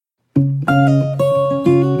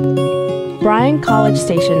Bryan College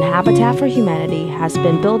Station Habitat for Humanity has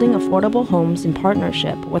been building affordable homes in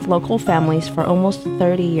partnership with local families for almost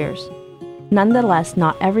 30 years. Nonetheless,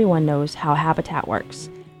 not everyone knows how Habitat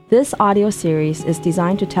works. This audio series is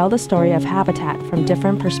designed to tell the story of Habitat from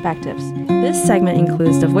different perspectives. This segment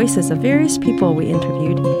includes the voices of various people we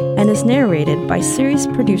interviewed and is narrated by series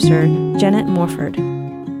producer Janet Morford.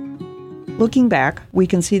 Looking back, we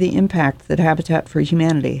can see the impact that Habitat for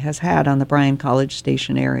Humanity has had on the Bryan College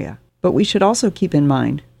Station area. But we should also keep in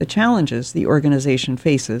mind the challenges the organization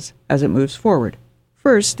faces as it moves forward.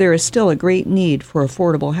 First, there is still a great need for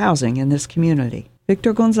affordable housing in this community.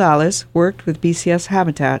 Victor Gonzalez worked with BCS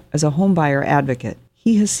Habitat as a homebuyer advocate.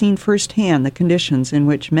 He has seen firsthand the conditions in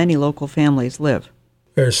which many local families live.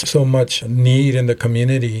 There's so much need in the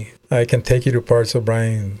community. I can take you to parts of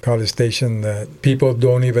Bryan College Station that people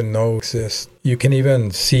don't even know exist. You can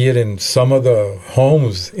even see it in some of the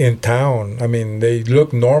homes in town. I mean, they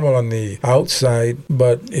look normal on the outside,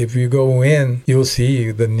 but if you go in, you'll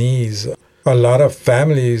see the needs. A lot of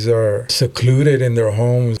families are secluded in their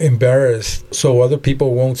homes, embarrassed, so other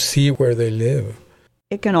people won't see where they live.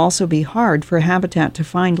 It can also be hard for Habitat to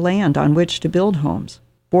find land on which to build homes.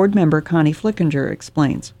 Board member Connie Flickinger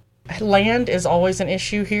explains. Land is always an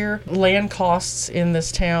issue here. Land costs in this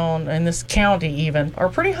town, in this county even, are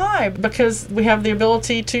pretty high because we have the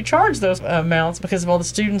ability to charge those amounts because of all the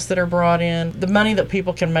students that are brought in, the money that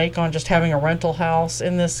people can make on just having a rental house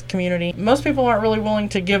in this community. Most people aren't really willing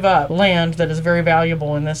to give up land that is very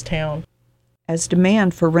valuable in this town. As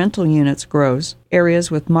demand for rental units grows, areas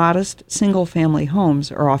with modest single-family homes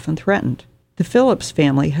are often threatened. The Phillips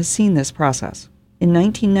family has seen this process. In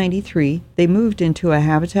 1993, they moved into a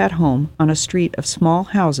Habitat home on a street of small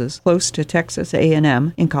houses close to Texas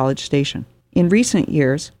A&M in College Station. In recent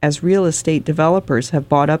years, as real estate developers have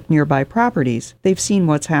bought up nearby properties, they've seen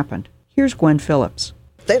what's happened. Here's Gwen Phillips.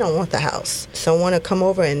 They don't want the house. Someone will come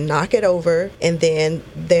over and knock it over, and then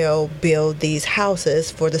they'll build these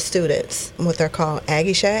houses for the students, what they're called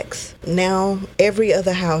Aggie Shacks. Now, every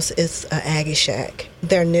other house is an Aggie Shack.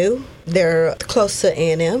 They're new. They're close to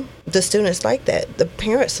A&M. The students like that. The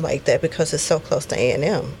parents like that because it's so close to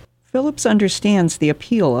A&M. Phillips understands the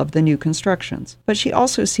appeal of the new constructions, but she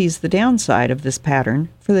also sees the downside of this pattern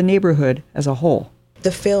for the neighborhood as a whole.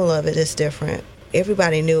 The feel of it is different.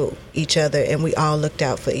 Everybody knew each other, and we all looked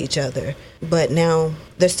out for each other. But now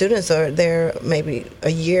the students are there maybe a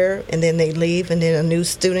year, and then they leave, and then a new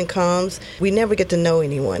student comes. We never get to know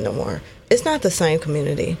anyone no more. It's not the same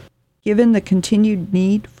community. Given the continued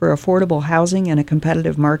need for affordable housing in a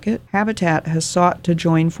competitive market, Habitat has sought to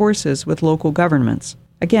join forces with local governments.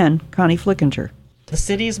 Again, Connie Flickinger. The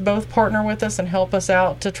cities both partner with us and help us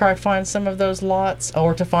out to try to find some of those lots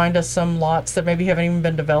or to find us some lots that maybe haven't even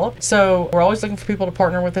been developed. So we're always looking for people to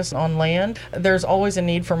partner with us on land. There's always a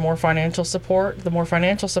need for more financial support. The more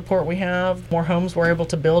financial support we have, more homes we're able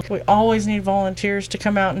to build. We always need volunteers to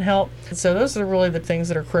come out and help. So those are really the things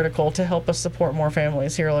that are critical to help us support more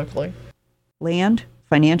families here locally. Land,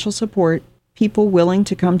 financial support, people willing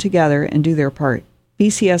to come together and do their part.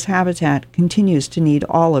 BCS Habitat continues to need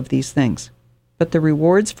all of these things. But the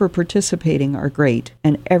rewards for participating are great,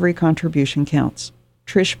 and every contribution counts.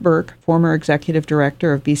 Trish Burke, former executive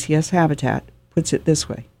director of BCS Habitat, puts it this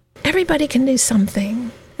way. Everybody can do something,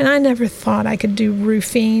 and I never thought I could do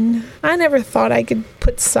roofing. I never thought I could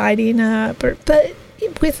put siding up, but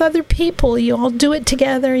with other people, you all do it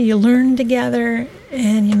together, you learn together,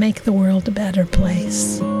 and you make the world a better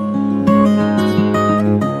place.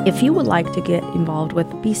 If you would like to get involved with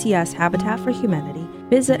BCS Habitat for Humanity,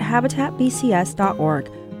 visit habitatbcs.org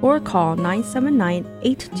or call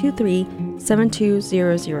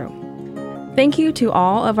 979-823-7200. Thank you to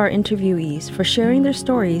all of our interviewees for sharing their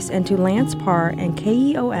stories and to Lance Parr and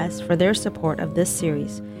KEOS for their support of this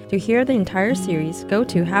series. To hear the entire series, go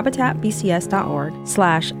to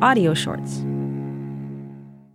habitatbcs.org/audio shorts.